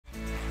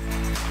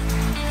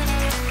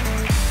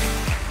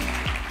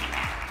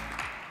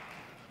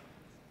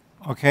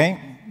Okay,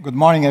 good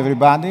morning,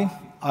 everybody.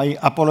 I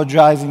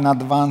apologize in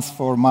advance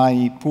for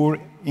my poor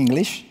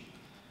English.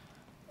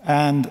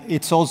 And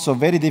it's also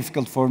very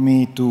difficult for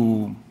me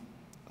to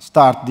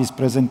start this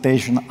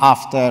presentation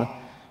after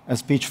a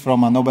speech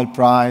from a Nobel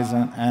Prize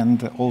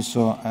and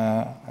also,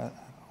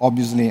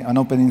 obviously, an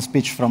opening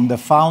speech from the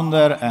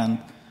founder and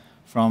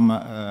from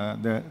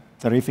the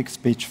terrific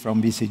speech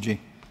from BCG.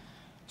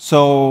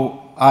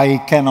 So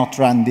I cannot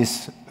run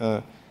this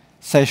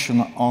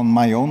session on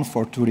my own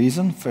for two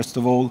reasons. First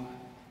of all,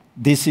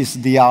 this is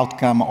the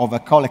outcome of a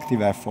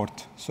collective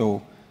effort.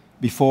 So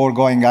before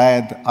going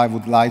ahead, I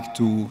would like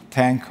to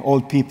thank all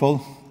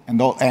people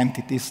and all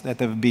entities that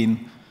have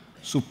been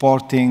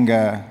supporting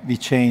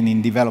VeChain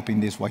in developing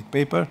this white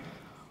paper.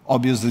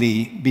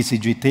 Obviously,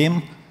 BCG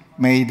team,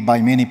 made by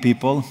many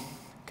people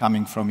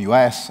coming from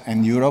US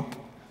and Europe,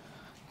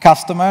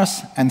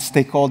 customers and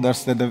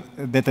stakeholders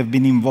that have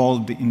been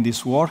involved in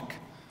this work,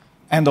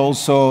 and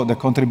also the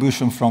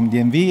contribution from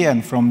DNV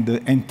and from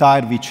the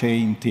entire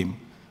VeChain team.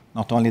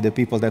 Not only the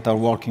people that are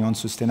working on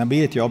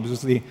sustainability,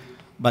 obviously,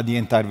 but the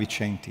entire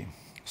VeChain team.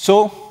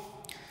 So,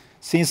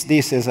 since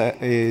this is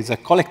a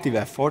collective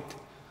effort,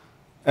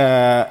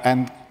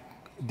 and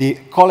the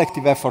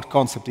collective effort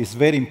concept is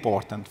very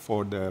important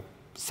for the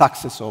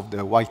success of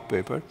the white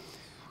paper,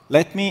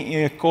 let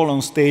me call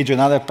on stage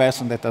another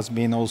person that has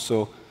been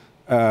also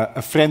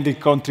a friendly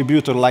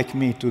contributor like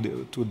me to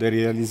the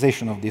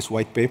realization of this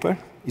white paper.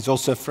 He's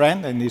also a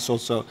friend, and he's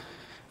also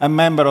a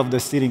member of the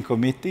steering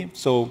committee.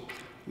 So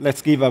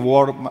let's give a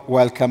warm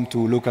welcome to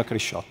Luca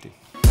Crisciotti.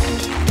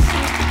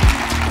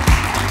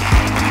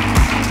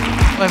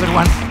 Hello,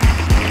 everyone.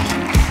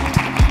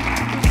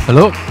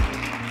 Hello.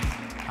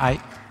 Hi.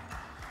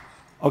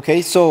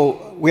 Okay,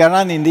 so we are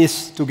running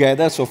this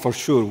together, so for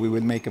sure we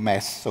will make a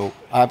mess. So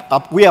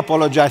we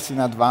apologize in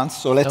advance,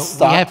 so let's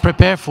start. We have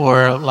prepared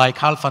for like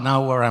half an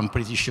hour. I'm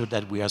pretty sure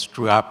that we are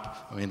screw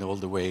up, I mean, all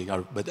the way,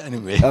 but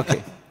anyway.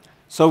 Okay,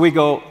 so we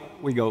go.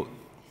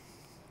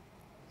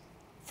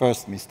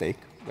 First mistake,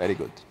 very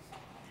good.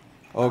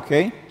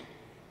 Okay.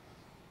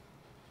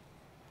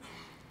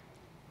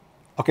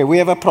 Okay, we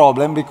have a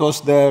problem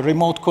because the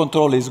remote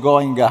control is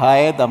going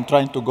ahead. I'm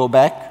trying to go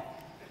back,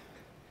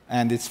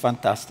 and it's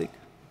fantastic.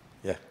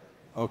 Yeah.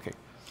 Okay.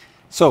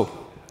 So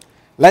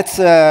let's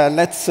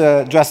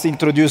just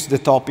introduce the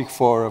topic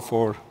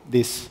for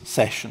this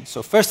session.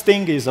 So first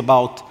thing is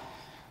about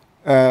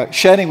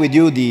sharing with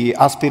you the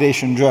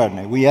aspiration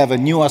journey. We have a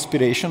new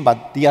aspiration,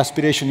 but the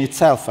aspiration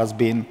itself has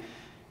been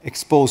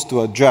exposed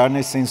to a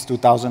journey since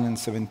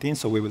 2017,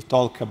 so we will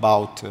talk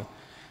about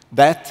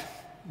that.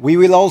 We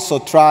will also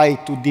try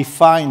to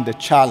define the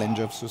challenge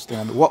of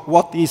sustainability.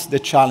 What is the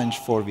challenge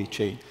for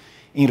VeChain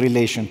in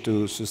relation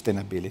to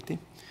sustainability?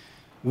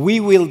 We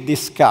will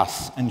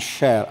discuss and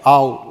share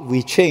how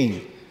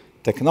VeChain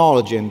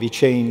technology and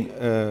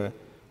VeChain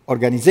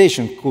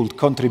organization could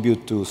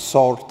contribute to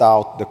sort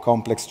out the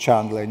complex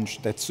challenge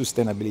that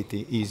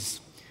sustainability is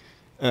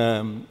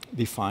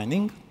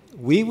defining.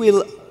 We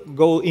will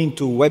go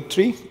into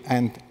Web3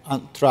 and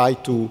try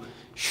to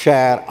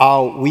share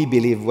how we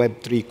believe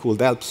Web3 could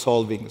help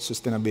solving the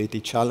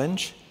sustainability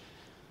challenge.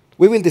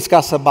 We will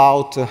discuss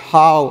about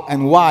how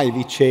and why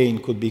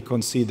VeChain could be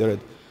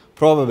considered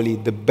probably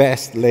the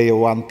best layer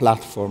 1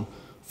 platform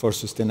for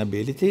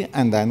sustainability,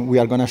 and then we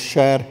are going to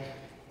share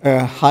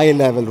a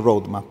high-level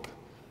roadmap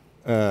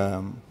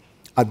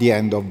at the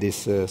end of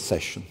this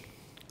session.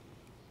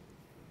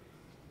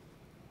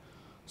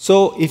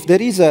 So if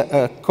there is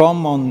a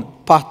common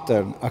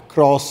pattern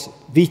across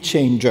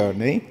VeChain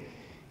journey,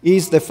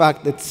 is the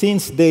fact that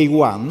since day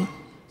one,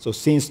 so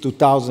since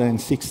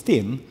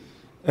 2016,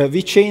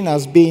 VeChain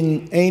has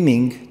been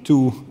aiming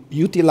to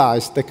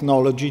utilize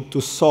technology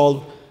to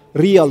solve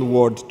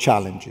real-world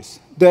challenges.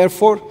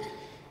 Therefore,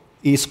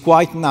 it's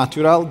quite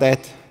natural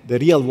that the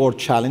real-world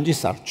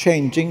challenges are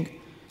changing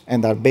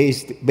and are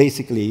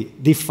basically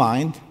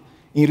defined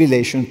in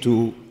relation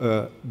to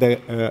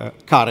the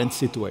current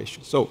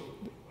situation. So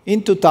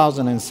in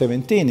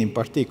 2017, in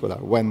particular,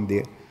 when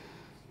the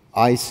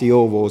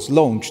ICO was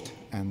launched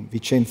and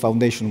VeChain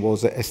Foundation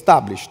was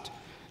established,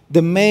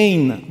 the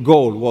main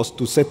goal was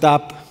to set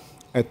up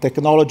a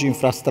technology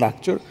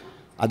infrastructure,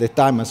 at the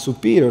time a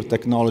superior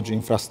technology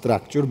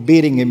infrastructure,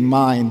 bearing in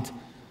mind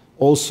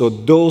also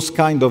those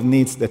kind of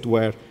needs that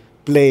were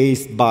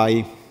placed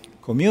by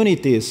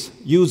communities,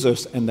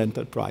 users, and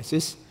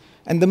enterprises.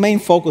 And the main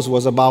focus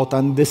was about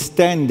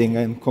understanding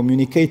and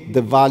communicate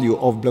the value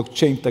of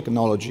blockchain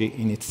technology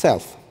in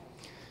itself.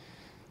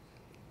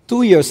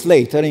 2 years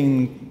later,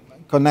 in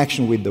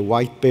connection with the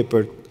white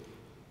paper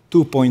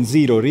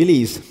 2.0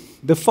 release,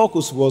 the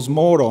focus was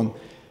more on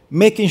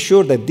making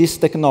sure that this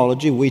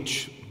technology,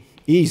 which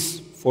is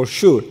for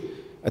sure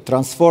a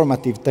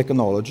transformative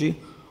technology,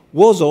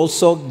 was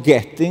also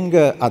getting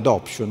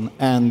adoption,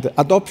 and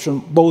adoption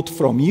both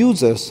from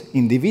users,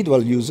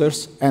 individual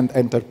users, and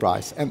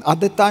enterprise. And at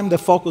the time, the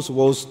focus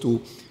was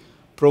to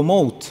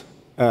promote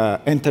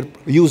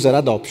user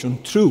adoption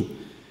through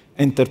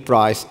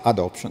enterprise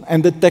adoption.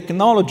 And the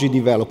technology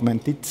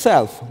development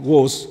itself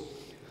was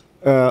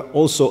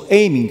also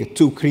aiming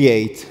to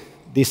create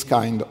this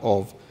kind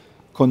of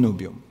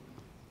connubium.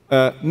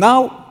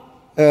 Now,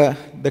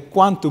 the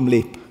quantum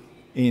leap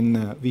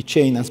in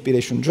VeChain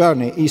aspiration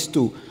journey is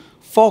to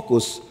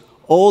focus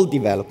all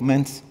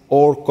developments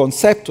or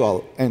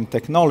conceptual and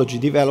technology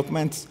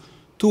developments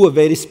to a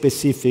very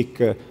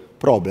specific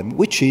problem,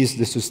 which is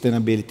the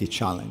sustainability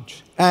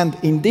challenge. And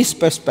in this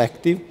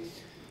perspective,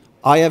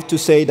 I have to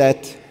say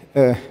that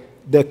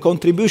the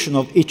contribution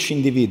of each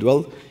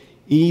individual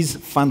is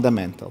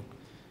fundamental.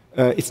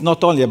 It's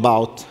not only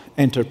about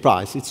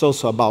enterprise, it's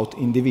also about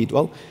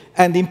individual.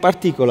 And in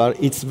particular,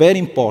 it's very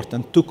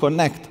important to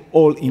connect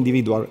all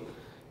individual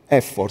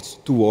efforts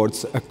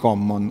towards a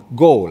common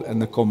goal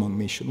and a common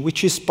mission,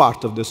 which is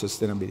part of the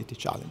sustainability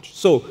challenge.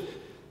 So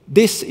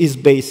this is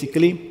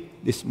basically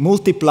this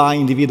multiply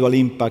individual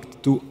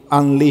impact to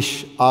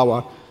unleash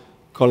our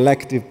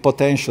collective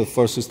potential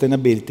for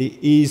sustainability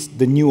is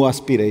the new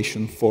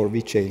aspiration for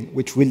VeChain,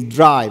 which will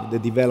drive the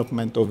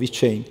development of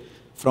VeChain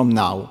from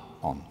now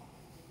on.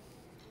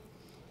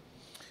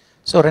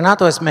 So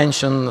Renato has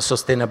mentioned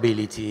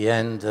sustainability,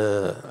 and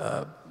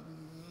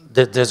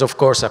there's of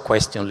course a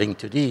question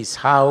linked to this.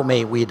 How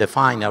may we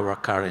define our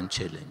current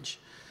challenge?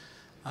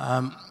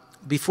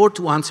 Before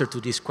to answer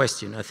to this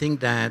question, I think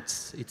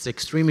that it's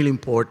extremely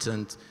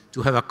important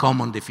to have a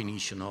common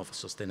definition of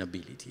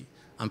sustainability.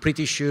 I'm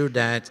pretty sure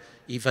that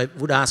if I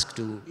would ask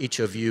to each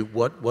of you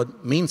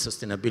what means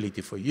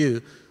sustainability for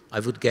you, I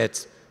would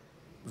get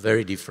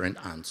very different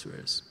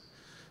answers.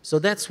 So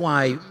that's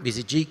why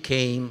BCG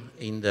came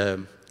in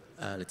the,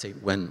 let's say,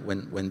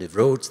 when they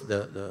wrote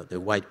the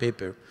white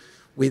paper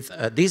with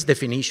this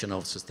definition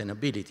of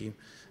sustainability,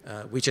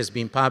 which has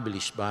been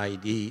published by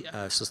the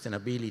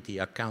Sustainability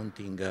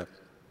Accounting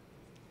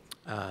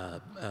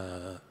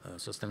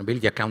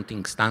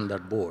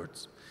Standard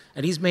Boards.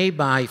 And is made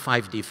by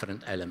 5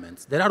 different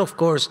elements. There are, of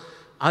course,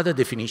 other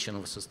definitions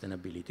of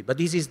sustainability, but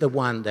this is the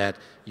one that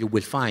you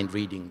will find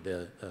reading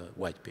the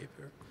white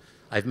paper.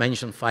 I've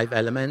mentioned 5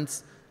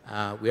 elements.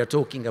 We are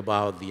talking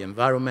about the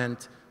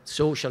environment,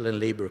 social and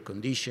labor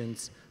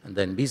conditions, and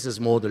then business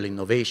model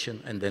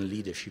innovation, and then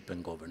leadership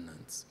and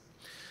governance.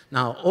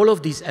 Now, all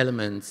of these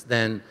elements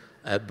then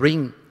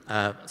bring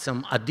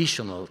some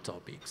additional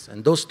topics,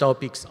 and those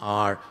topics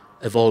are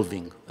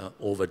evolving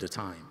over the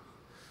time.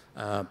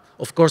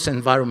 Of course,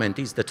 environment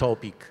is the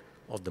topic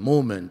of the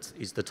moment,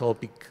 is the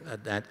topic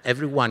that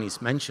everyone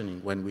is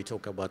mentioning when we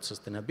talk about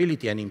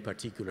sustainability, and in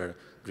particular,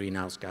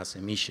 greenhouse gas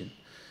emission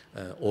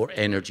or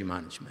energy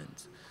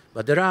management.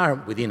 But there are,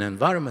 within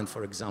environment,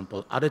 for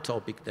example, other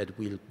topics that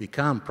will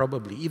become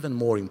probably even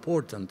more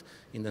important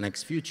in the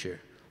next future.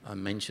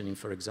 I'm mentioning,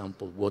 for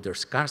example, water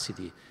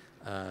scarcity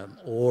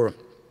or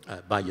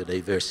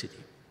biodiversity.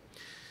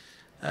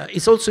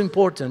 It's also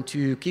important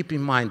to keep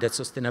in mind that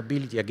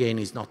sustainability, again,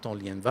 is not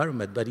only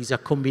environment, but is a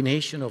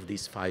combination of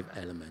these 5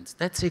 elements.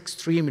 That's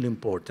extremely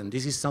important.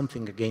 This is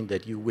something, again,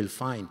 that you will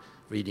find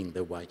reading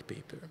the white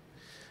paper.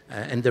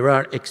 And there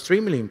are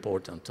extremely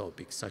important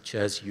topics, such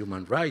as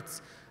human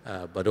rights,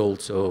 but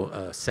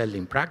also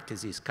selling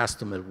practices,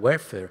 customer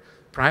welfare,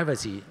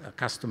 privacy,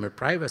 customer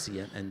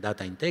privacy and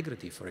data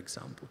integrity, for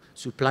example,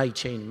 supply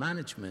chain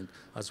management,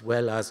 as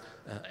well as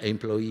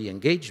employee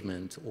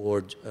engagement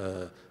or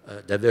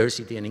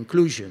diversity and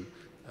inclusion.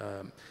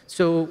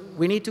 So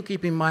we need to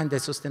keep in mind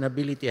that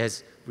sustainability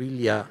has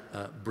really a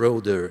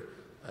broader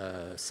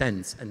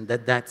sense, and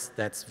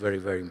that's very,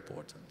 very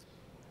important.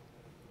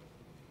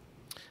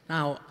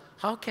 Now,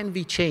 how can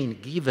VeChain,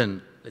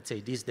 given, let's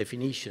say, this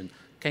definition,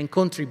 can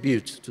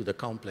contribute to the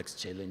complex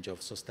challenge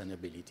of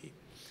sustainability?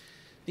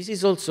 This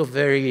is also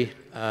very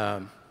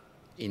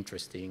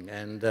interesting,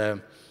 and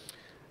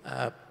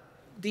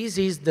this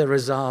is the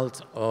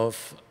result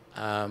of,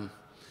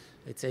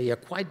 let's say, a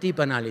quite deep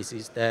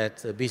analysis that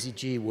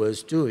BCG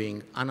was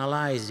doing,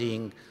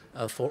 analyzing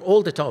for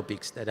all the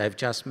topics that I've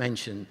just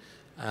mentioned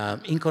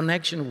in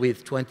connection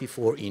with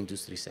 24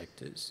 industry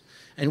sectors.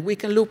 And we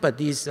can look at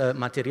this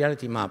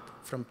materiality map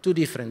from 2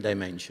 different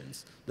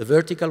dimensions. The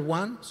vertical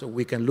one, so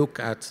we can look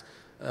at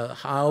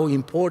how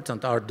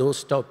important are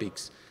those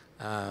topics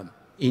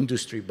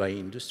industry by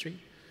industry.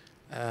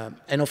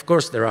 And of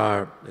course, there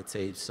are, let's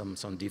say,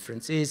 some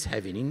differences.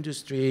 Heavy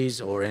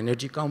industries or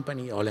energy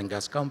company, oil and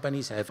gas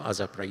companies have as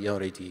a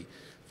priority,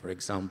 for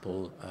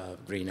example,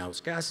 greenhouse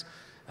gas.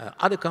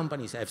 Other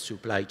companies have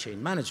supply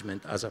chain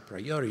management as a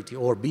priority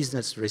or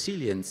business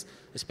resilience,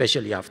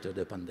 especially after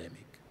the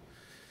pandemic.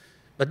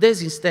 But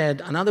there's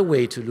instead another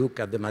way to look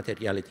at the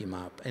materiality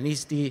map, and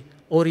it's the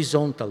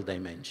horizontal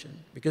dimension.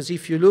 Because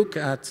if you look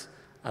at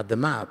the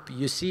map,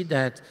 you see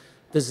that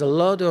there's a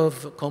lot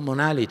of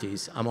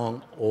commonalities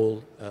among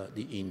all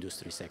the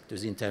industry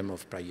sectors in terms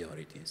of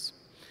priorities.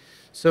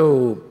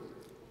 So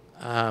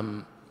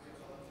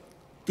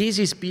this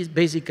is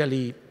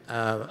basically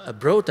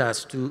brought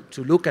us to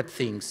look at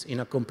things in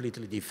a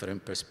completely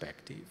different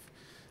perspective.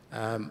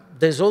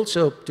 There's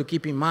also to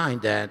keep in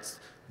mind that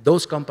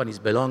those companies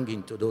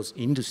belonging to those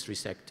industry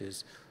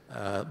sectors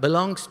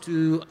belongs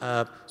to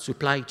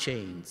supply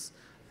chains.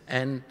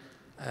 And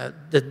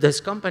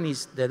There's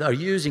companies that are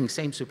using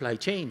same supply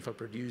chain for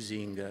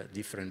producing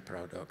different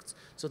products.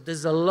 So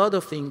there's a lot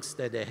of things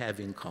that they have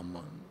in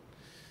common.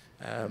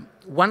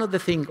 One of the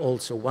things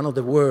also, one of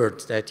the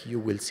words that you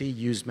will see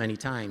used many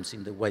times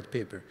in the white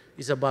paper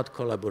is about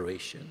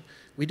collaboration.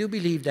 We do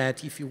believe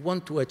that if you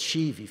want to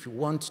achieve, if you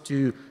want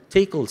to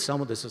tackle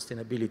some of the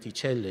sustainability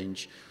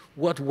challenge,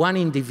 what one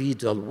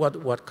individual,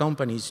 what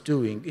company is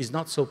doing is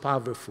not so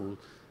powerful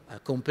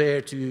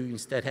compared to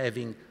instead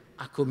having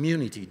a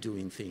community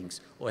doing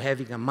things or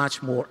having a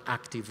much more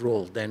active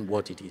role than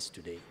what it is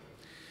today.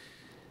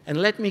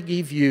 And let me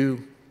give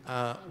you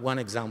one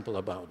example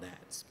about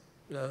that.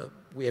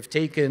 We have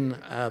taken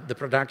the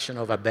production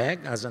of a bag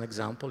as an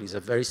example. It's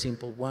a very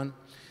simple one.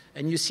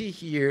 And you see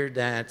here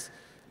that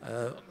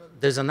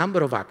there's a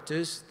number of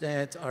actors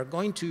that are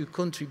going to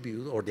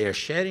contribute, or they're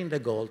sharing the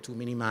goal to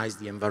minimize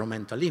the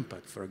environmental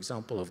impact, for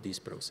example, of this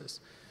process.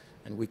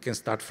 And we can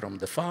start from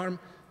the farm,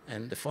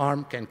 and the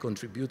farm can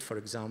contribute, for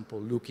example,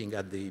 looking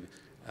at the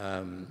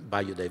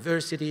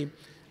biodiversity,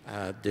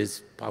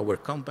 this power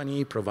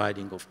company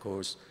providing, of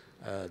course,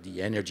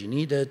 the energy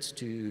needed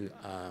to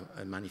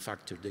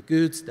manufacture the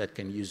goods that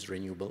can use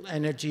renewable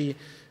energy,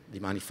 the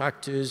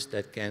manufacturers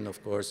that can,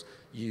 of course,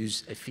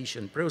 use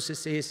efficient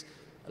processes,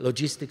 a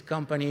logistic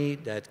company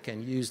that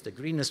can use the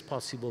greenest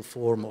possible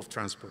form of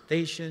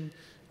transportation.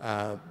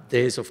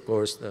 There's, of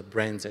course, the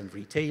brands and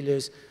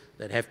retailers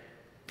that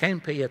can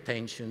pay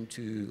attention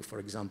to, for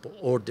example,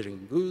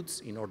 ordering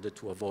goods in order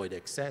to avoid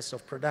excess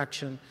of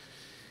production.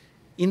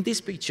 In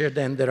this picture,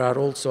 then, there are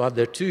also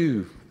other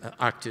two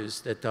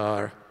actors that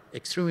are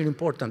extremely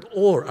important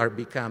or are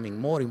becoming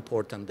more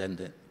important than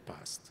the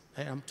past.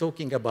 I'm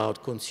talking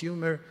about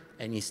consumer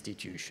and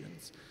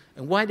institutions.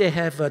 And why they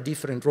have a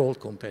different role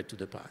compared to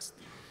the past?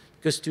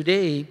 Because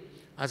today,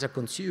 as a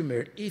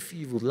consumer, if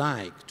you would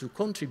like to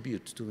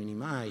contribute to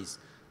minimize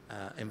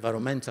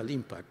environmental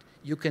impact,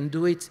 you can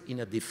do it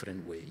in a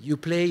different way. You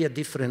play a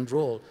different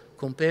role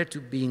compared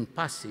to being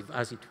passive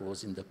as it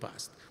was in the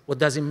past. What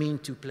does it mean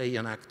to play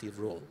an active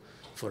role?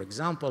 For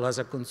example, as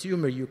a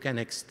consumer, you can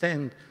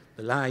extend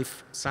the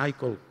life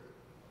cycle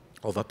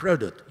of a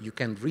product. You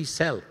can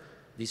resell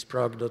this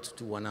product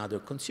to another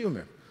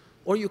consumer,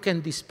 or you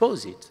can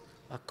dispose it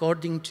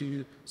according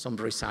to some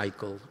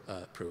recycle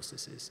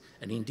processes.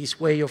 And in this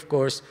way, of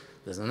course,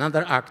 there's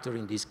another actor,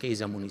 in this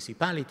case a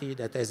municipality,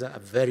 that has a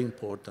very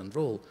important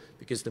role,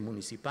 because the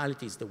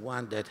municipality is the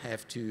one that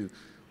have to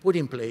put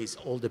in place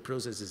all the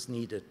processes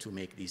needed to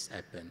make this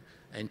happen,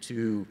 and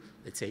to,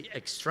 let's say,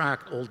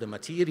 extract all the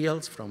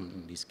materials from,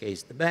 in this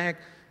case, the bag,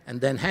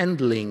 and then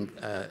handling,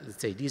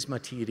 let's say, these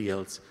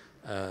materials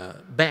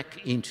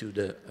back into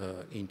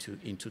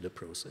the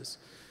process.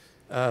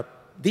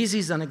 This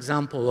is an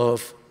example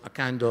of a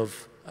kind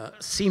of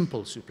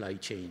simple supply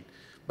chain.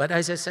 But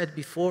as I said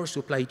before,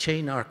 supply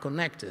chain are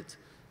connected.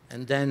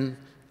 And then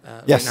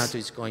yes. Renato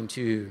is going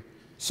to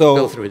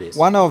go through this.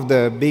 One of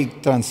the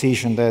big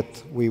transitions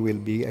that we will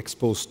be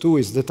exposed to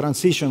is the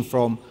transition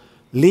from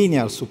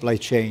linear supply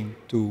chain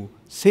to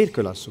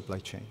circular supply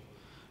chain.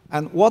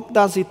 And what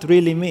does it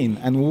really mean,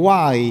 and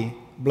why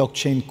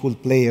blockchain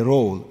could play a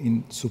role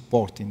in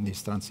supporting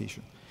this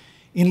transition?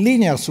 In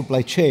linear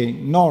supply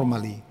chain,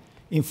 normally,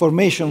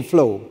 information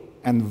flow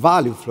and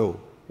value flow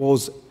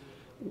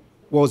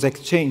was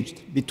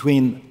exchanged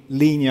between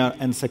linear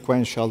and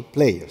sequential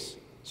players.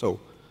 So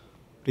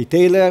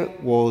retailer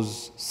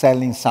was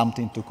selling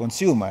something to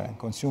consumer, and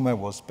consumer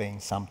was paying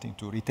something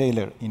to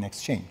retailer in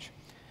exchange.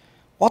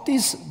 What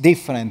is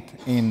different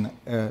in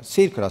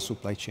circular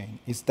supply chain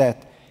is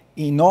that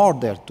in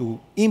order to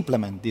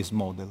implement this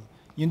model,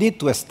 you need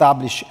to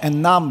establish a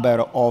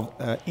number of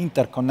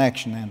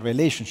interconnection and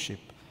relationship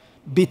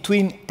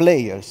between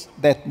players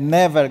that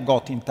never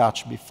got in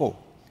touch before.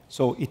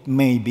 So it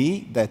may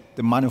be that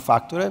the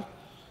manufacturer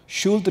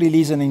should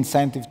release an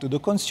incentive to the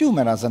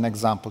consumer, as an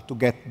example, to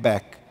get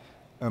back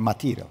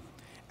material.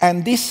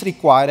 And this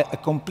requires a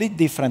complete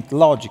different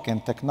logic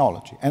and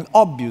technology. And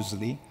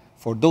obviously,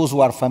 for those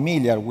who are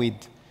familiar with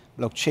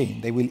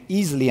blockchain, they will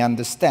easily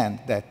understand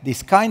that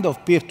this kind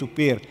of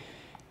peer-to-peer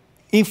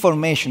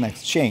information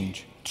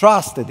exchange,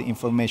 trusted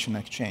information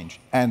exchange,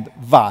 and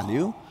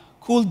value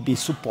could be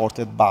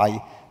supported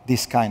by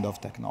this kind of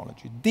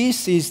technology.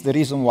 This is the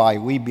reason why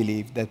we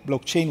believe that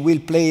blockchain will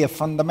play a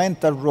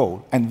fundamental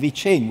role, and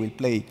VeChain will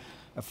play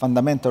a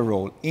fundamental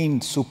role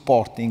in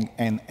supporting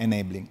and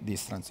enabling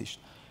this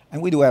transition.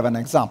 And we do have an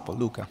example,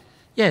 Luca.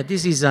 Yeah,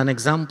 this is an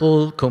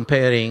example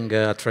comparing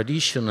a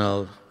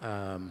traditional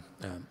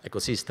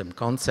ecosystem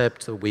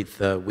concept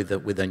with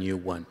a new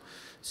one.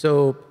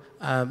 So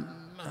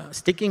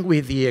sticking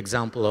with the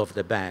example of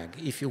the bag,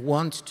 if you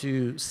want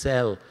to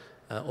sell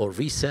or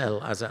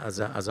resell as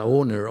an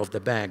owner of the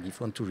bag, if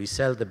you want to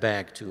resell the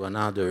bag to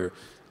another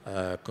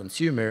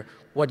consumer,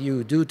 what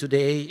you do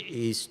today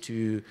is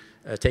to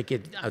take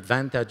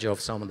advantage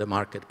of some of the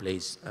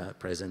marketplace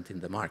present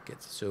in the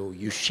market. So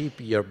you ship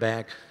your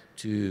bag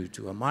to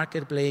a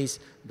marketplace.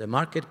 The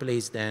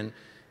marketplace then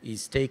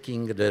is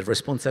taking the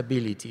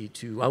responsibility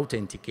to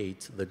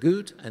authenticate the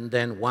good, and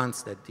then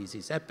once that this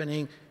is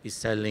happening, is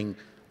selling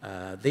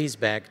this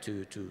bag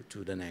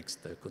to the next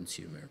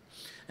consumer.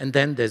 And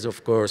then there's,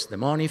 of course, the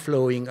money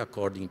flowing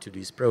according to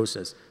this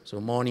process. So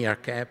money are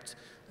kept,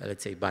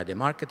 let's say, by the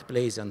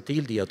marketplace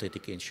until the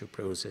authentication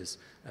process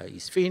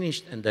is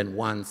finished. And then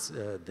once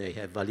they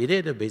have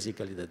validated,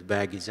 basically, that the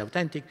bag is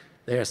authentic,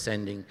 they are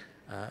sending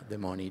the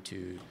money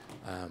to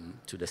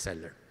the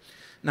seller.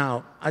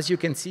 Now, as you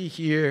can see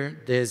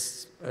here,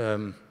 there's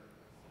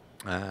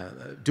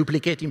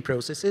duplicating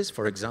processes,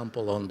 for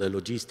example, on the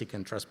logistic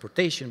and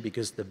transportation,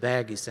 because the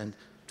bag is sent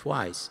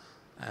twice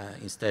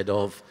instead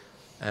of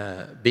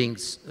being,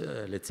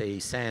 let's say,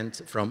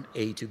 sent from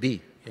A to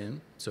B.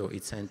 So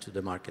it's sent to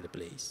the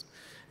marketplace.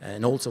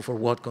 And also for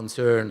what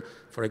concern,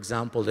 for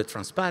example, the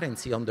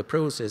transparency on the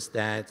process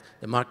that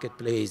the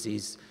marketplace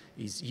is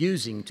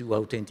using to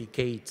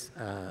authenticate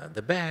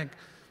the bag,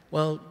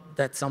 well,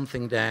 that's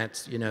something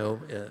that, you know,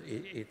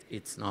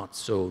 it's not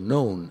so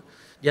known.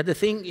 The other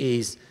thing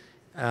is,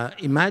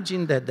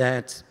 imagine that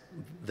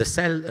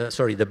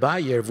the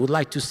buyer would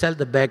like to sell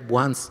the bag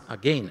once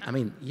again. I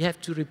mean, you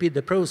have to repeat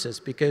the process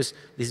because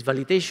this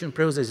validation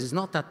process is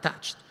not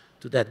attached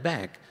to that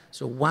bag.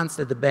 So once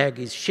that the bag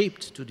is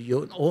shipped to the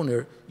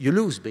owner, you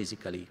lose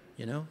basically,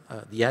 you know,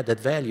 the added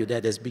value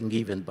that has been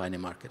given by the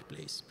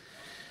marketplace.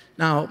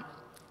 Now,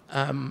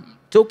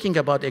 talking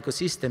about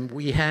ecosystem,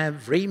 we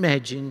have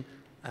reimagined,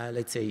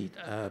 let's say,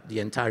 the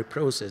entire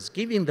process,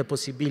 giving the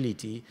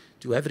possibility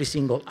to every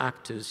single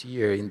actors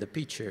here in the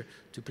picture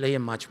to play a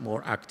much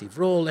more active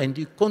role and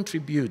to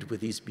contribute with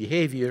this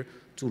behavior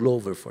to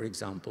lower, for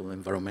example,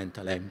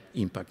 environmental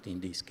impact in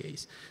this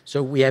case.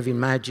 So we have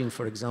imagined,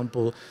 for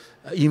example,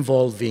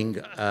 involving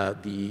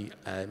the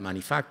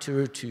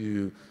manufacturer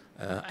to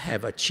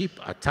have a chip,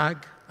 a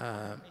tag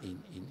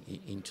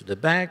into the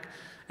bag,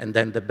 and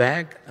then the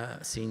bag,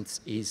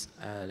 since is,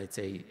 let's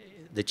say,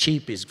 the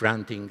chip is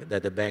granting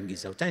that the bag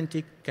is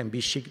authentic, can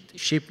be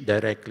shipped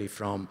directly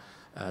from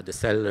the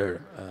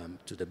seller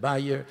to the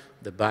buyer.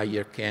 The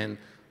buyer can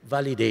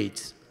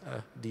validate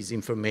this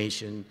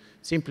information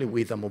simply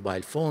with a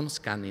mobile phone,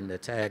 scanning the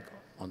tag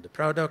on the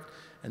product,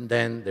 and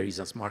then there is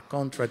a smart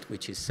contract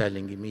which is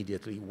selling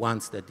immediately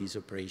once that this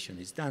operation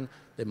is done,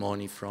 the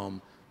money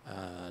from,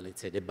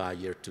 let's say, the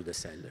buyer to the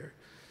seller.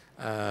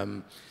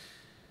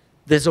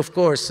 There's, of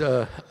course,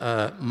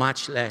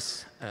 much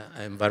less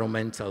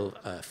environmental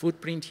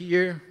footprint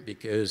here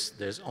because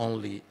there's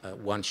only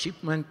one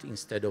shipment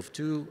instead of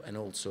two, and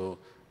also,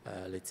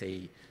 let's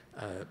say,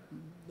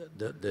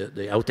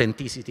 the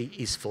authenticity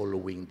is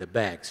following the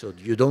bag, so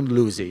you don't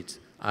lose it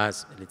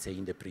as, let's say,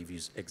 in the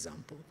previous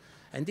example.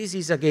 And this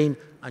is, again,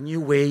 a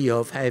new way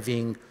of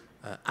having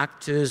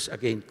actors,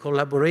 again,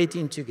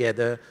 collaborating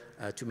together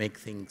to make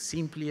things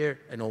simpler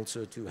and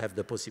also to have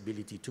the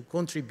possibility to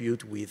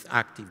contribute with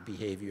active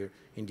behavior,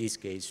 in this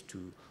case,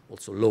 to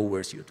also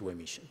lower CO2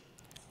 emission.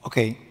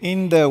 Okay,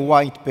 in the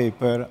white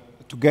paper,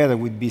 together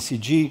with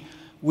BCG,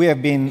 we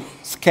have been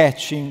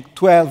sketching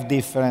 12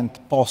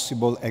 different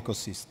possible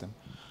ecosystems.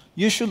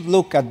 You should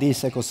look at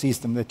this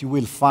ecosystem that you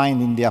will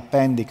find in the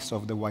appendix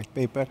of the white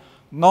paper,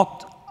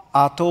 not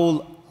at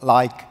all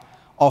like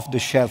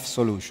off-the-shelf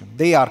solution.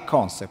 They are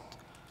concept.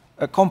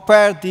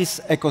 Compare this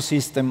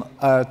ecosystem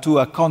to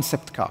a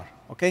concept car,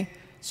 okay?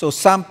 So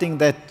something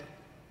that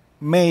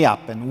may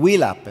happen,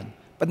 will happen,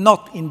 but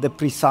not in the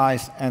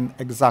precise and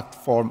exact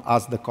form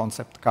as the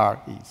concept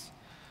car is.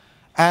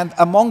 And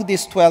among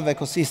these 12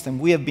 ecosystems,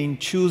 we have been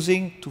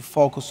choosing to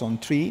focus on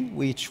 3,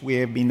 which we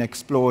have been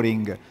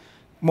exploring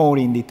more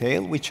in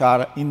detail, which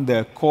are in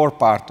the core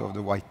part of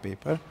the white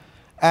paper,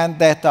 and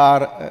that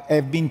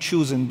have been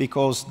chosen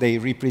because they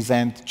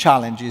represent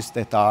challenges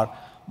that are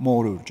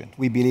more urgent.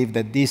 We believe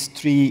that these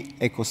 3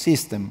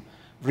 ecosystems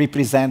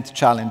represent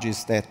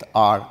challenges that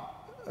are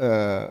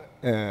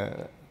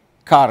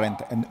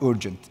current and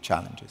urgent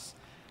challenges.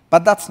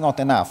 But that's not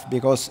enough,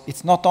 because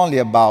it's not only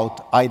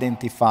about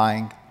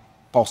identifying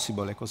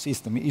possible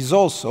ecosystem, it's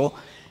also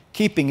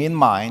keeping in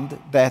mind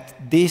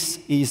that this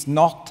is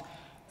not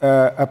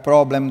a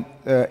problem,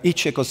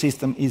 each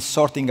ecosystem is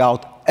sorting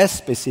out a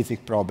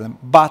specific problem,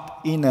 but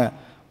in a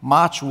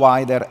much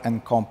wider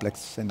and complex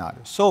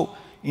scenario. So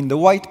in the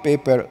white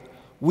paper,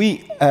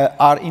 we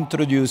are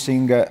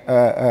introducing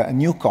a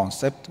new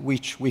concept,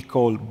 which we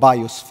call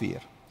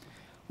biosphere.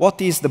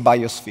 What is the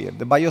biosphere?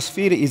 The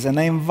biosphere is an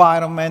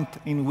environment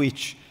in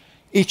which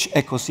each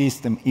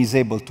ecosystem is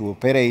able to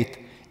operate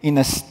in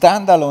a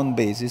standalone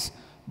basis,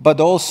 but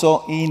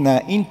also in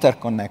an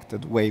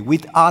interconnected way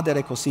with other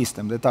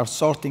ecosystems that are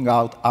sorting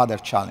out other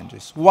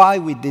challenges. Why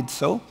we did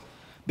so?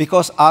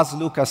 Because, as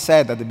Luca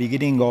said at the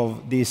beginning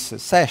of this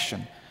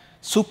session,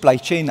 supply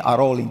chains are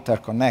all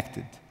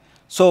interconnected.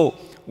 So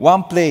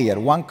one player,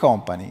 one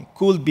company,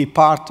 could be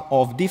part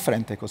of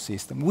different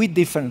ecosystems with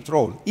different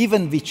roles.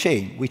 Even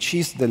VeChain, which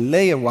is the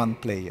layer 1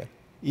 player,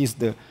 is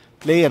the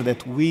player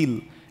that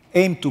will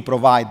aim to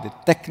provide the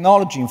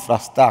technology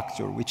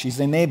infrastructure which is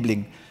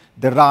enabling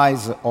the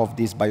rise of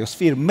this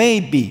biosphere,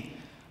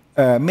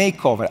 may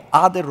cover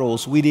other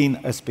roles within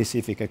a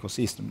specific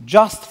ecosystem,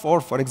 just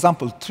for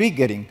example,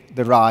 triggering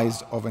the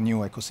rise of a new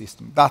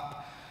ecosystem.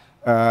 That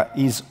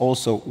is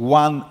also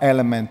one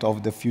element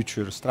of the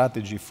future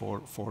strategy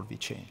for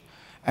VeChain.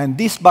 And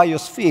this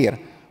biosphere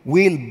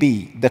will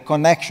be the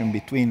connection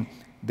between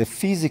the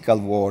physical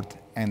world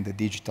and the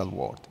digital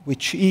world,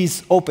 which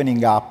is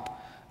opening up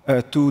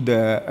to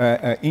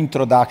the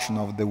introduction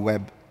of the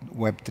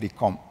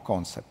Web3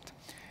 concept.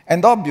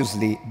 And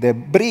obviously, the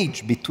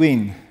bridge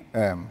between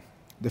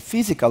the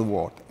physical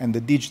world and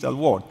the digital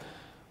world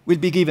will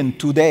be given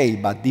today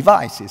by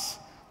devices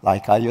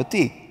like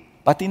IoT.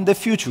 But in the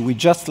future, we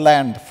just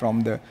learned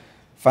from the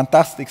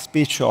fantastic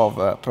speech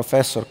of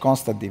Professor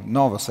Konstantin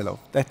Novoselov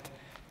that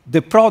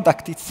the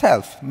product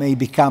itself may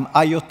become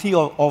IoT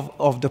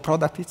of the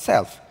product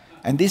itself.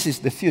 And this is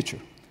the future.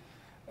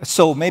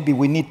 So maybe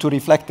we need to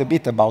reflect a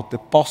bit about the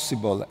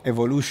possible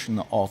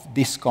evolution of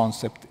this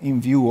concept in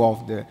view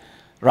of the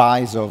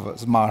rise of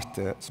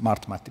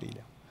smart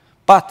material.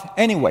 But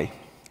anyway,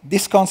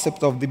 this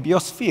concept of the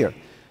biosphere,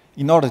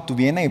 in order to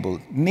be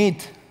enabled,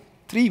 need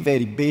three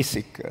very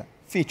basic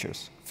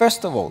features.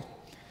 First of all,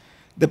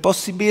 the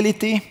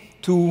possibility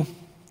to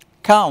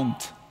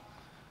count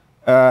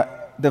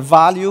the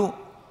value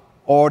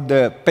or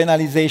the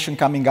penalization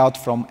coming out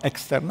from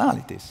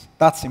externalities.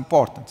 That's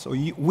important. So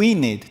we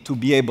need to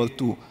be able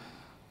to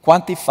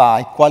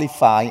quantify,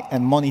 qualify,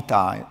 and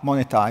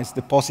monetize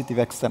the positive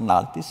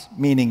externalities,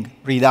 meaning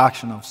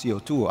reduction of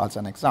CO2 as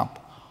an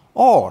example,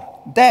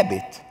 or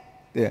debit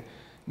the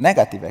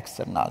negative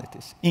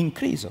externalities,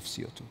 increase of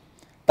CO2.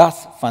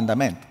 That's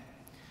fundamental.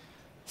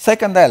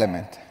 Second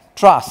element,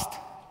 trust.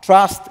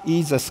 Trust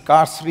is a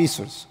scarce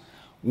resource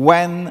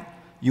when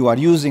you are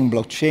using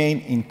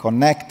blockchain in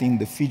connecting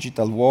the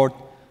physical world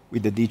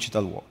with the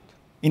digital world.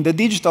 In the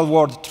digital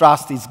world,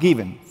 trust is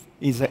given,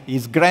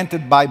 is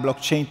granted by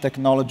blockchain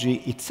technology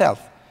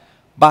itself.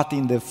 But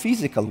in the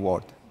physical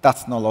world,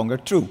 that's no longer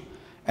true.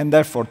 And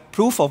therefore,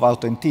 proof of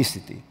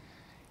authenticity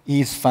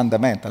is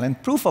fundamental.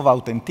 And proof of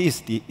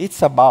authenticity,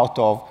 it's about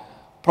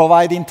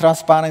providing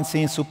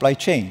transparency in supply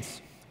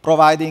chains,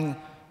 providing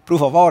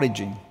proof of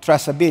origin,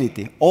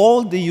 traceability.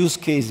 All the use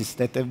cases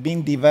that have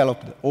been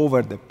developed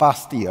over the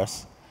past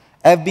years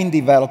have been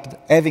developed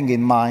having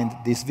in mind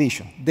this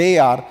vision. They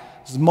are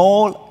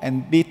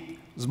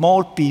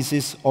small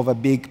pieces of a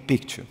big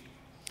picture.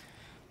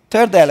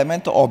 Third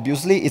element,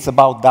 obviously, is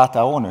about data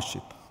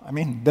ownership. I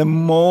mean, the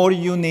more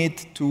you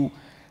need to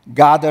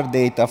gather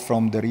data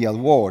from the real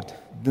world,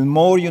 the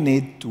more you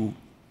need to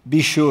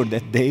be sure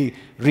that they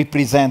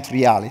represent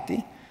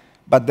reality.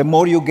 But the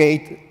more you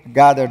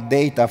gather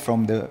data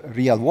from the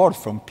real world,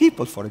 from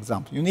people, for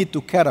example, you need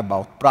to care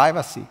about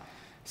privacy,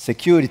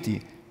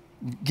 security,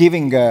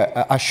 giving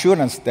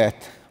assurance that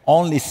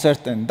only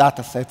certain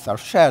data sets are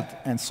shared,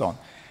 and so on.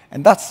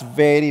 And that's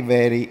very,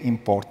 very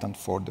important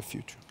for the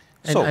future.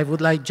 And I would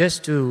like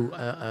just to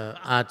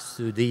add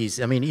to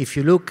this. I mean, if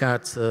you look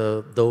at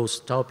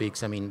those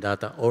topics, I mean,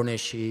 data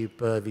ownership,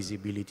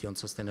 visibility on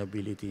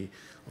sustainability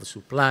of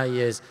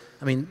suppliers,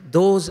 I mean,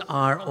 those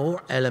are all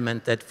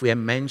elements that we have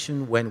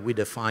mentioned when we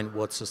define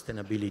what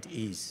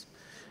sustainability is.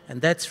 And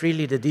that's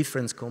really the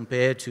difference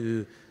compared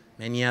to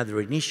many other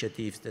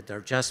initiatives that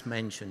are just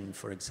mentioning,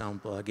 for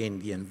example, again,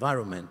 the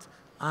environment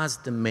as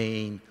the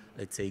main,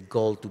 let's say,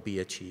 goal to be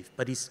achieved.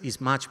 But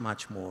it's much,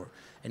 much more.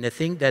 And I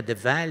think that the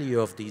value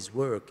of this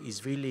work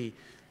is really,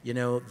 you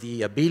know,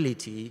 the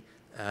ability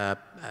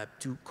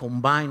to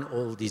combine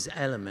all these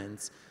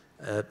elements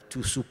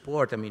to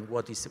support, I mean,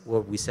 what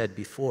we said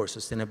before,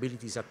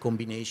 sustainability is a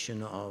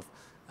combination of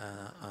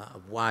a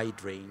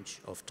wide range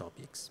of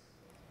topics.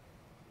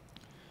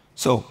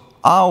 So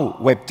how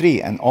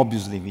Web3 and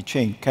obviously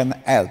VeChain can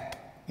help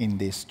in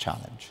this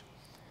challenge?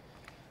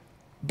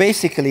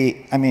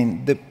 Basically, I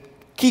mean, the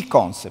key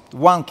concept,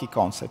 one key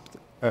concept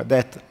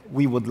that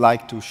we would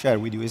like to share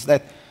with you is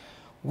that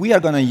we are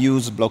going to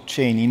use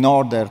blockchain in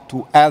order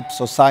to help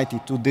society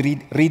to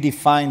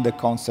redefine the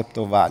concept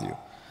of value.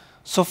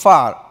 So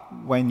far,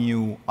 when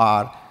you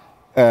are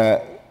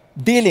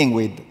dealing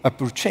with a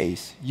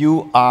purchase,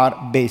 you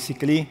are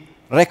basically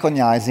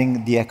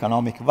recognizing the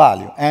economic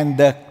value.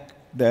 And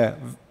the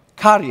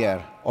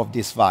carrier of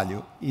this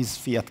value is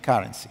fiat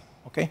currency.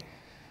 Okay?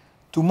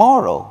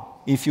 Tomorrow,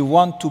 if you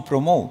want to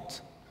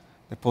promote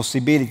the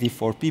possibility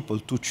for people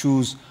to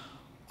choose,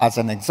 as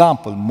an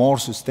example, more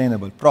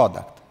sustainable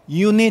product,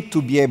 you need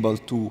to be able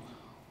to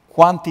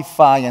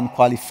quantify and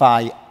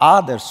qualify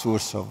other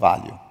sources of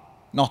value,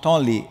 not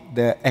only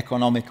the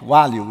economic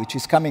value, which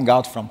is coming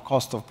out from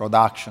cost of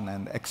production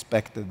and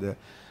expected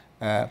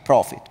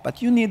profit,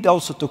 but you need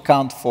also to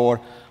account for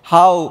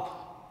how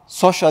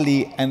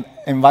socially and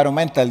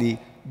environmentally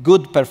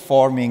good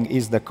performing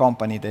is the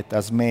company that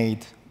has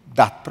made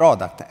that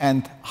product,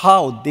 and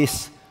how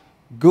this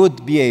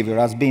good behavior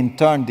has been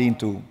turned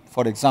into,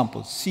 for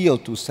example,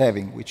 CO2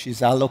 saving, which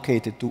is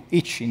allocated to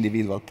each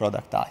individual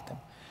product item.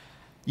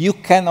 You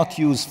cannot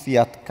use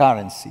fiat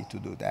currency to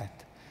do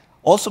that.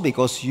 Also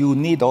because you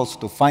need also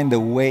to find a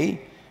way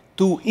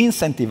to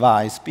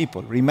incentivize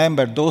people.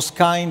 Remember, those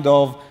kind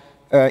of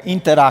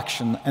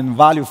interaction and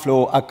value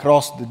flow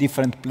across the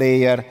different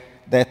players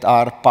that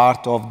are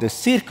part of the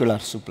circular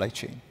supply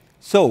chain.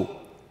 So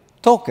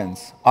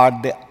tokens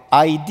are the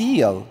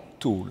ideal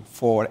tool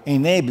for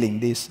enabling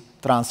this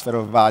transfer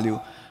of value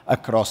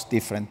across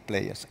different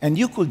players. And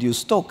you could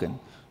use token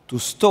to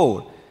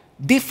store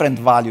different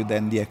value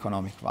than the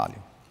economic value,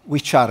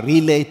 which are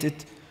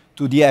related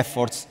to the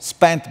efforts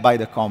spent by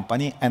the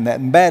company and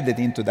embedded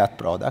into that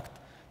product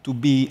to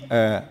be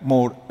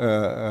more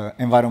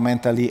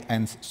environmentally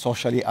and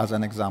socially, as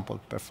an example,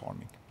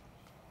 performing.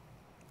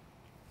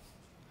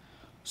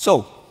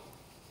 So,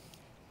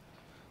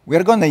 we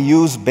are going to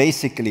use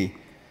basically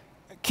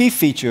key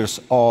features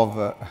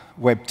of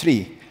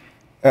Web3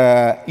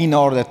 in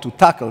order to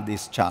tackle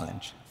this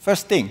challenge.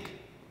 First thing,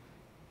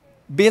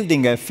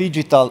 building a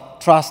phygital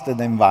trusted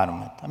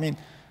environment. I mean,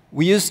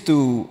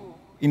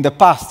 in the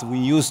past, we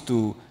used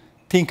to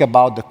think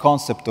about the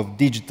concept of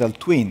digital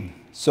twin.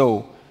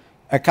 So,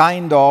 a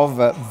kind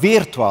of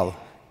virtual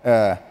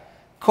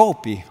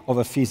copy of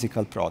a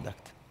physical product.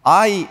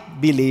 I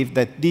believe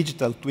that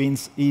digital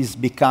twins is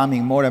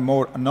becoming more and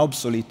more an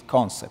obsolete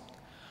concept.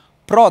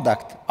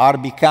 Products are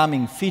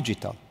becoming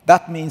phygital.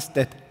 That means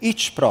that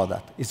each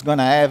product is going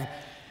to have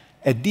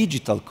a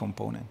digital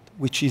component,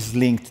 which is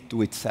linked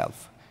to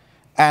itself.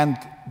 And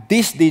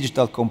this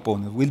digital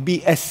component will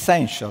be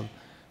essential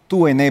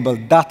to enable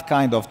that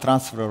kind of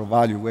transfer of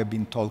value we've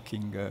been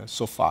talking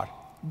so far.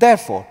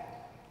 Therefore,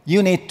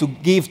 you need to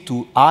give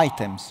to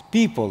items,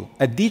 people,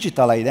 a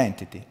digital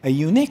identity, a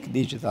unique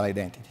digital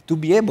identity, to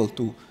be able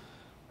to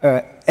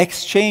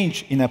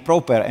exchange in a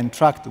proper and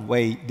tracked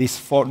way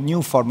this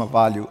new form of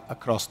value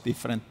across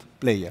different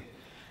players.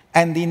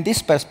 And in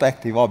this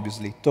perspective,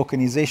 obviously,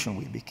 tokenization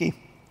will be key,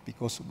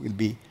 because it will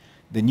be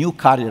the new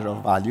carrier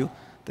of value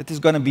that is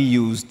going to be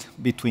used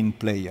between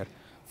players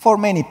for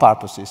many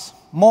purposes,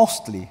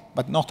 mostly,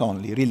 but not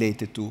only,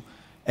 related to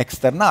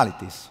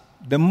externalities.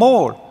 The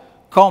more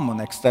common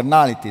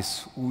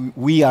externalities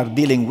we are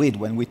dealing with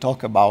when we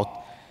talk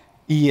about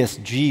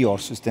ESG or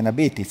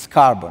sustainability, it's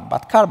carbon.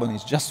 But carbon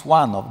is just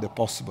one of the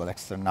possible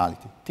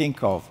externalities.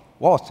 Think of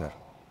water,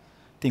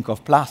 think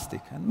of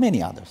plastic, and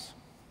many others.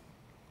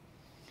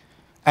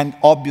 And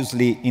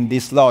obviously, in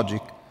this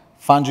logic,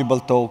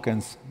 fungible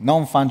tokens,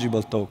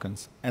 non-fungible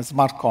tokens, and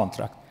smart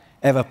contracts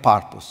have a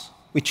purpose,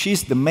 which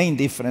is the main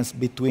difference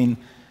between,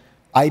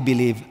 I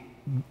believe,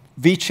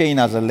 VeChain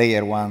as a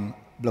layer 1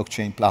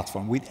 blockchain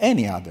platform with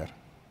any other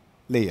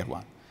layer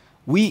 1.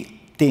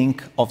 We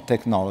think of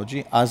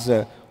technology as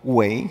a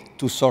way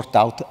to sort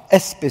out a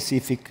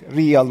specific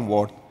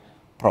real-world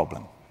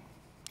problem.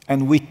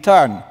 And we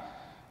turn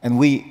and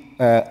we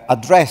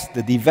address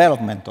the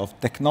development of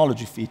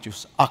technology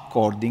features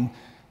according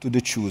to the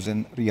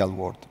chosen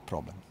real-world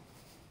problem.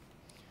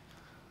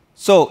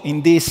 So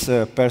in this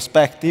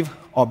perspective,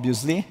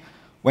 obviously,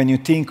 when you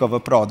think of a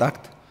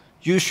product,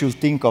 you should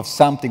think of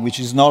something which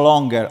is no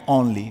longer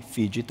only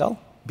phygital,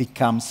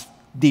 becomes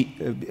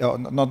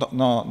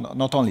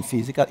not only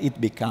physical, it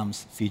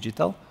becomes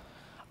phygital,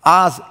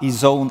 has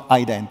its own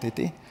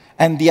identity,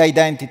 and the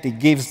identity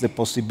gives the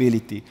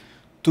possibility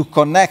to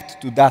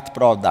connect to that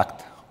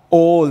product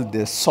all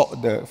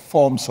the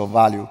forms of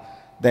value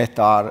that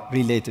are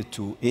related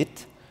to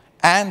it,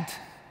 and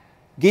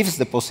gives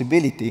the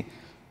possibility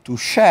to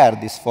share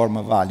this form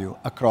of value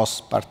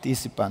across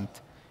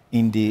participants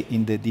in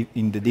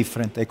the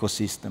different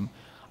ecosystem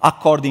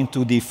according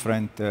to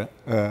different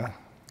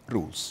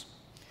rules.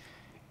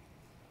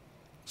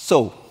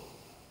 So,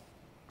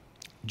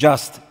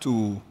 just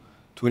to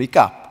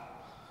recap,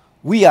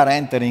 we are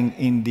entering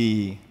in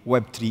the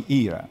Web3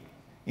 era,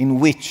 in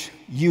which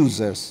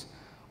users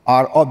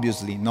are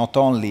obviously not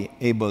only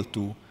able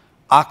to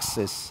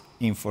access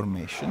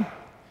information,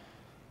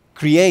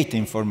 create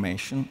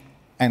information,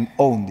 and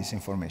own this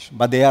information,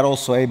 but they are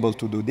also able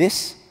to do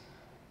this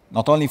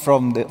not only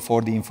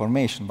for the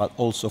information, but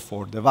also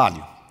for the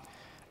value.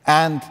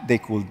 And they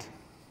could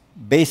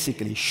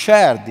basically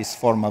share this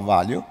form of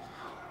value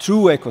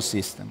through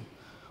ecosystems,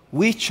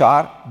 which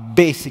are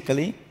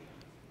basically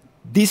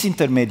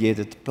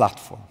disintermediated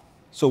platforms.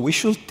 So we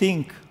should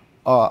think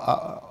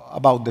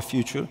about the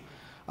future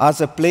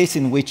as a place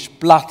in which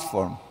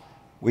platforms,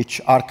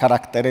 which are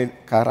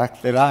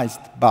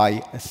characterized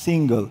by a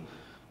single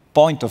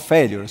point of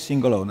failure, a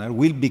single owner,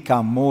 will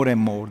become more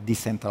and more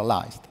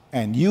decentralized.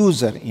 And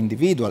user,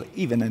 individual,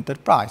 even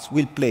enterprise,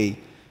 will play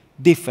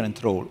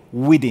different role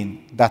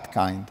within that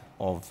kind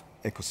of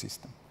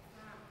ecosystem.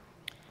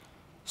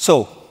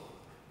 So,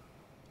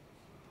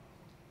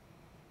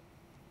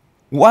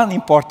 one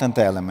important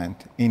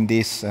element in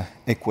this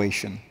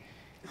equation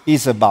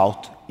is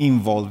about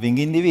involving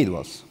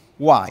individuals.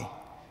 Why?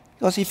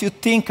 Because if you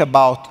think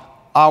about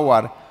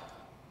our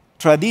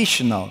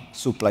traditional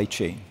supply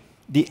chain,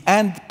 the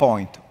end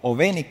point of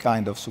any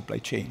kind of supply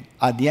chain,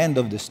 at the end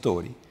of the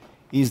story,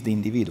 is the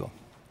individual.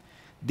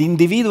 The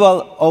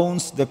individual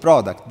owns the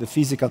product, the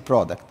physical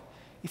product.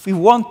 If we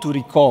want to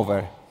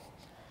recover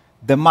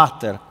the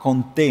matter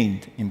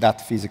contained in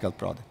that physical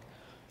product,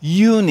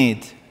 you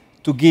need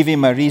to give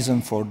him a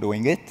reason for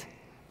doing it,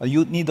 but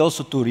you need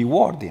also to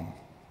reward him.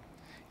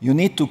 You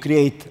need to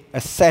create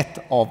a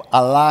set of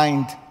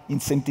aligned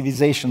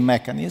incentivization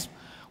mechanisms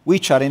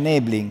which are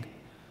enabling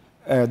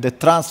the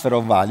transfer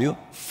of value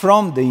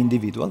from the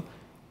individual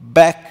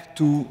back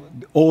to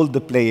all the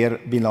players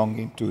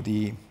belonging to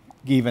the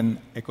given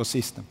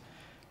ecosystem.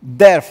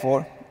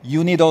 Therefore,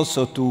 you need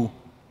also to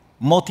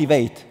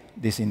motivate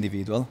this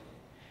individual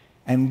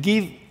and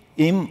give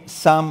him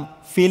some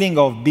feeling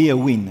of be a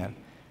winner.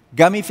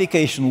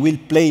 Gamification will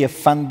play a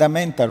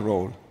fundamental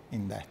role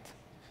in that.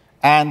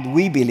 And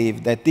we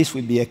believe that this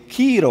will be a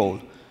key role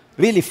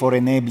really for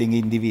enabling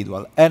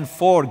individuals and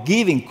for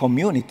giving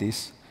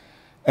communities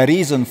a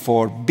reason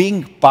for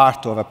being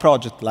part of a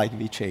project like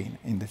VeChain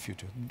in the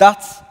future.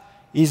 That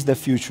is the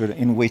future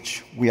in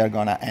which we are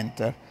going to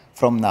enter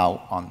from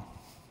now on.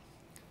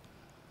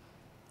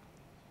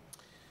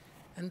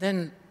 And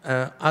then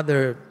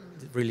other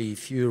really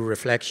few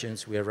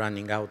reflections. We are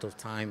running out of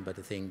time, but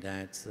I think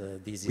that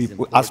this is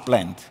important. As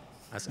planned.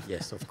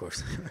 Yes, of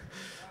course.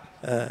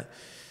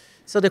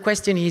 So the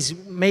question is,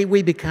 may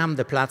we become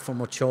the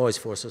platform of choice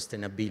for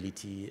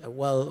sustainability?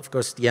 Well, of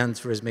course, the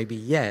answer is maybe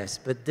yes,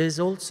 but there's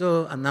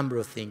also a number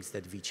of things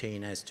that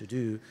VeChain has to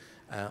do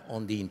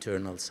on the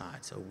internal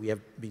side. So we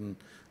have been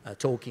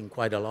talking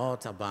quite a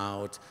lot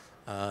about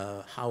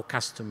how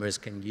customers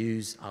can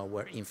use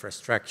our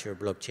infrastructure,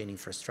 blockchain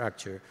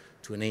infrastructure,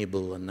 to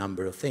enable a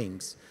number of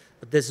things.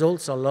 But there's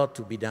also a lot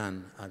to be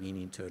done,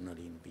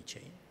 internally in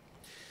VeChain.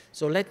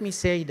 So let me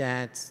say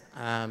that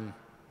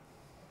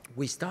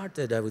we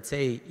started, I would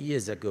say,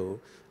 years ago,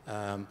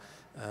 and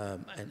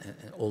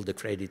all the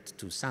credit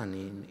to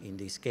Sunny in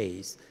this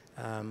case,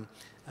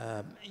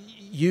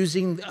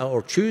 using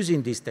or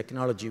choosing this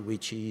technology,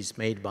 which is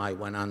made by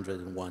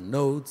 101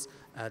 nodes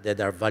that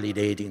are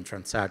validating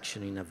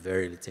transaction in a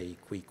very, let's say,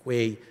 quick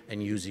way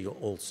and using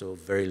also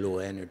very low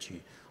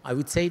energy. I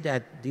would say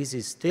that this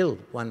is still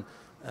one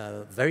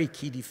very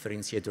key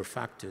differentiator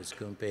factors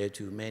compared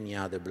to many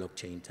other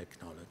blockchain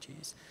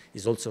technologies.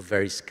 It's also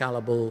very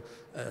scalable,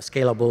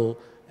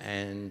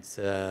 and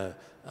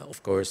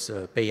of course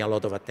pay a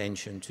lot of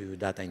attention to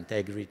data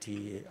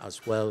integrity as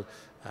well.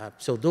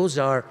 So those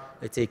are,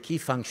 let's say, key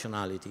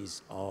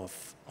functionalities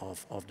of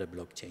the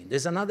blockchain.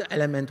 There's another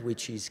element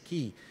which is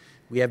key.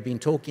 We have been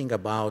talking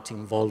about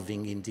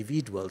involving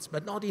individuals,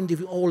 but not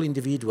all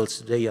individuals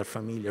today are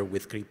familiar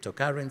with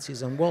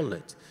cryptocurrencies and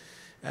wallets.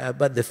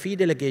 But the fee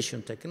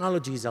delegation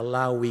technology is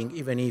allowing,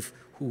 even if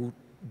who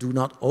do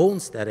not own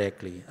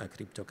directly a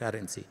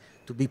cryptocurrency,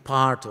 to be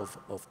part of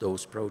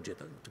those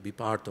projects, to be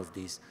part of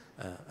this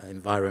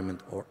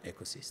environment or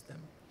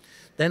ecosystem.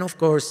 Then, of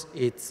course,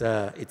 it's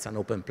an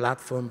open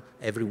platform.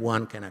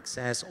 Everyone can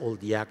access, all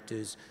the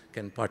actors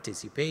can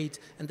participate,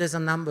 and there's a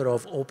number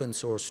of open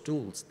source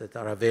tools that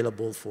are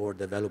available for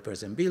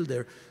developers and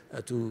builders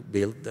to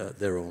build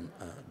their own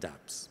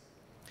dApps.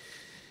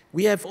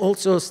 We have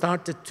also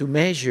started to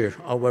measure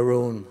our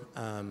own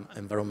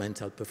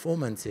environmental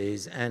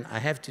performances, and I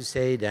have to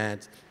say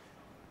that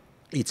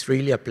it's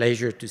really a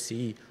pleasure to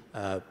see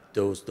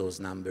those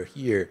numbers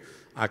here.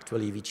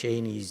 Actually,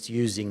 VeChain is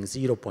using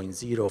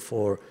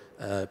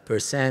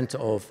 0.04%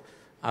 of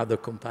other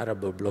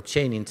comparable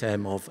blockchain in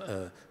terms of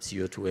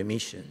CO2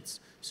 emissions.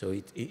 So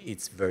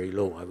it's very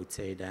low. I would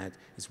say that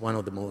it's one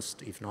of the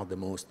most, if not the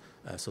most,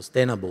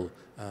 sustainable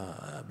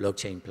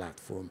blockchain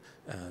platform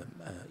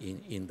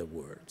in the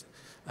world.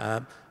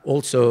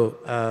 Also,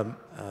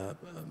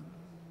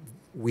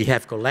 we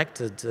have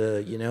collected,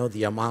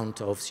 the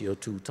amount of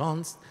CO2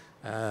 tons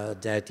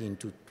that in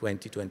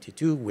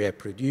 2022 were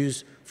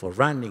produced for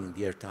running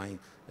the airtime,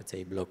 let's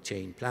say,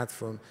 blockchain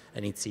platform,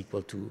 and it's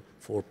equal to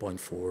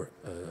 4.4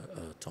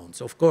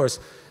 tons. Of course,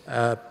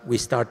 we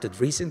started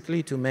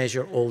recently to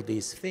measure all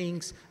these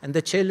things, and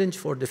the challenge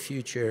for the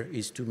future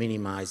is to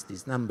minimize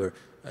this number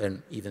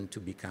and even to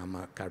become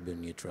a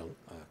carbon neutral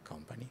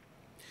company.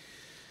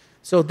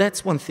 So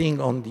that's one thing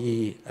on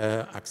the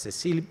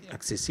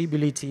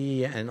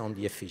accessibility and on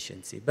the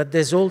efficiency. But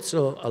there's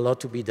also a lot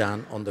to be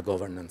done on the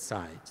governance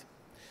side.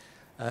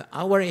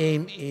 Our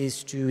aim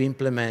is to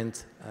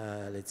implement,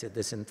 let's say,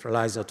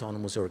 decentralized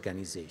autonomous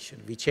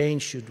organization. VeChain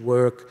should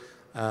work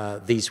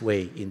this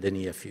way in the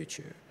near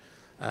future.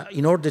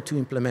 In order to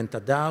implement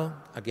a DAO,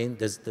 again,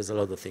 there's a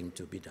lot of things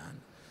to be done.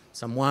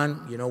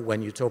 Someone,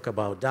 when you talk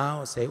about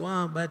DAO, say,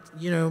 well, but,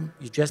 you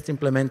just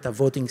implement a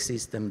voting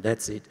system,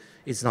 that's it.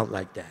 It's not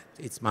like that.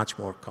 It's much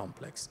more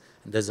complex.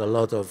 And there's a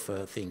lot of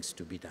things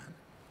to be done.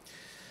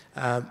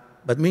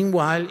 But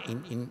meanwhile,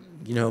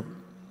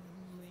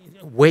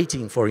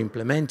 waiting for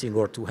implementing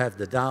or to have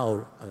the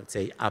DAO, let's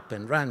say, up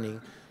and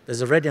running,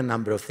 there's already a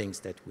number of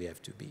things that we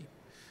have to be.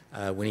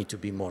 We need to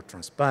be more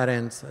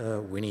transparent.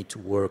 We need to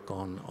work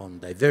on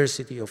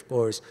diversity, of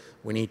course.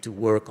 We need to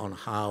work on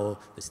how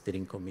the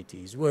steering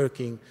committee is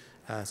working.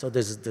 So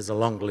there's a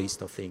long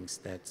list of things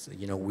that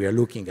we are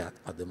looking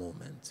at the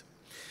moment.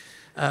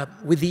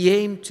 With the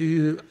aim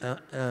to,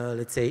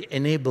 let's say,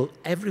 enable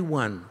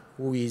everyone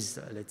who is,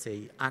 let's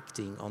say,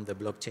 acting on the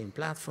blockchain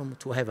platform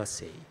to have a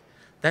say.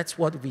 That's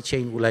what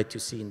VeChain would like to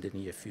see in the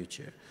near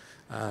future.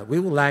 We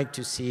would like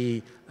to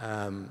see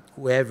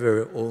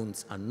whoever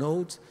owns a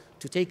node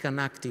to take an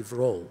active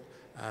role,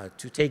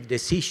 to take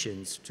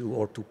decisions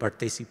or to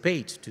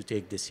participate to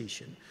take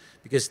decisions.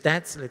 Because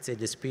that's, let's say,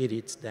 the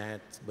spirit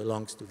that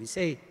belongs to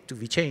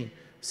VeChain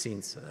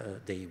since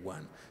day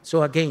one.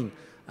 So again,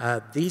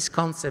 this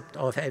concept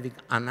of having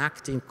an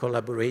active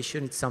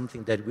collaboration is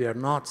something that we are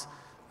not,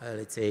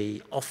 let's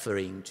say,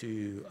 offering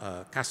to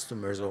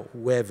customers or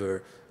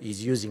whoever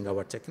is using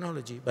our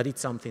technology, but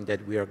it's something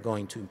that we are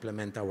going to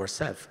implement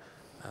ourselves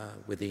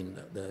within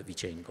the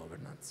VeChain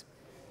governance.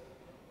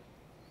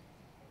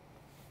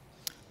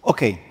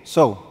 Okay,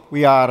 so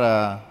we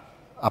are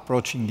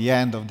approaching the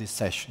end of this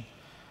session.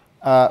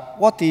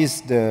 What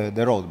is the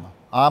roadmap?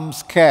 I'm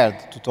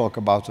scared to talk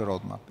about the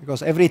roadmap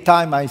because every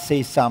time I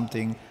say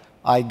something,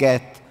 I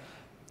get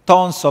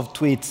tons of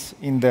tweets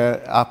in the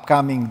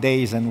upcoming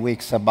days and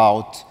weeks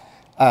about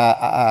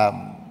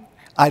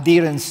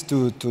adherence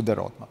to the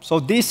roadmap. So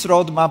this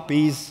roadmap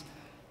is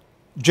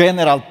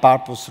general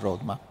purpose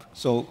roadmap.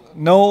 So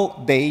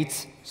no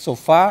dates so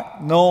far,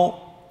 no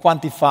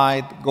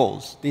quantified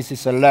goals. This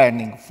is a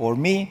learning for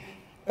me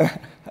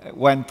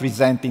when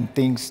presenting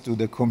things to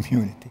the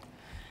community.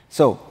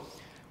 So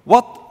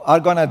what are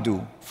going to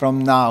do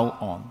from now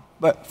on?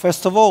 But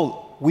first of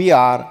all, we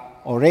are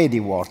already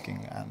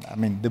working. And I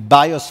mean, the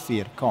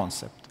biosphere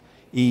concept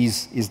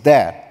is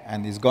there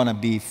and is going to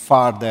be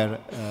further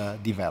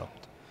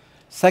developed.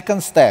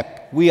 Second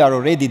step, we are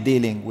already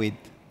dealing with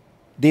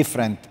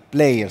different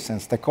players and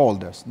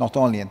stakeholders, not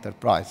only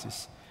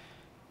enterprises.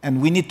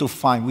 And we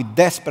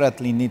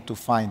desperately need to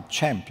find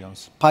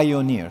champions,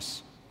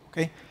 pioneers,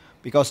 okay?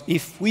 Because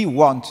if we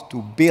want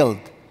to build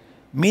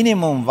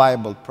minimum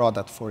viable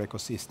product for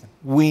ecosystem,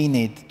 we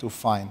need to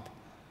find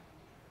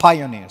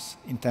pioneers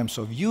in terms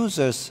of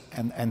users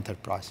and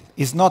enterprises.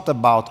 It's not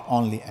about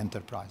only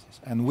enterprises.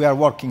 And we are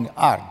working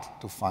hard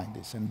to find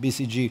this. And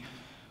BCG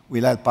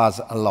will help us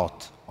a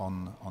lot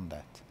on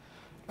that.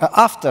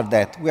 After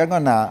that, we are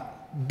going to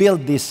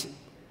build this,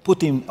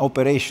 put in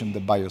operation the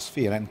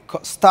biosphere and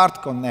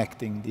start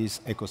connecting this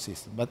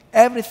ecosystem. But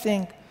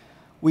everything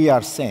we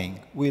are saying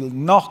will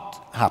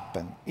not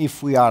happen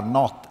if we are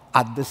not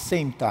at the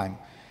same time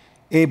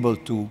able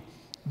to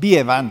be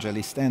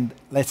evangelists and,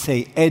 let's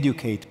say,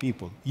 educate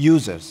people,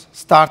 users,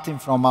 starting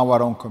from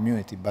our own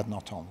community, but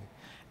not only,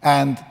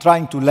 and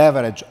trying to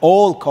leverage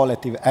all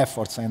collective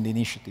efforts and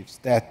initiatives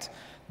that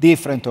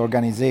different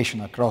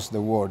organizations across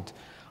the world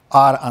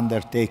are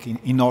undertaking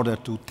in order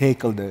to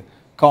tackle the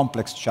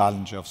complex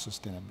challenge of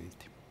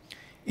sustainability.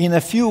 In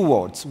a few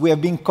words, we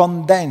have been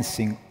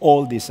condensing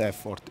all this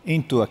effort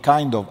into a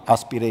kind of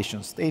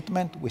aspiration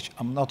statement, which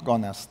I'm not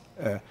going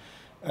to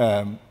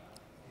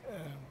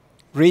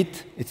read.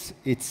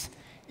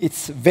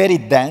 It's very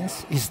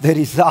dense. It's the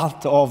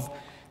result of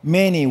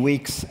many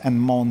weeks and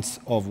months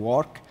of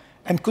work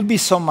and could be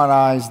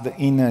summarized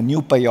in a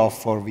new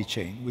payoff for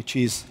VeChain, which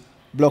is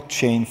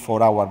blockchain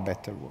for our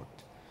better world.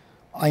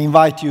 I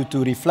invite you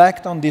to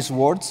reflect on these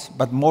words,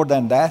 but more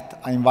than that,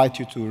 I invite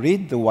you to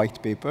read the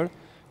white paper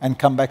and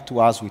come back to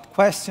us with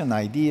questions,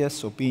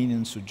 ideas,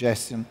 opinions,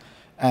 suggestions,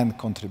 and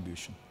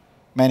contribution.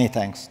 Many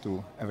thanks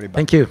to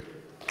everybody. Thank you.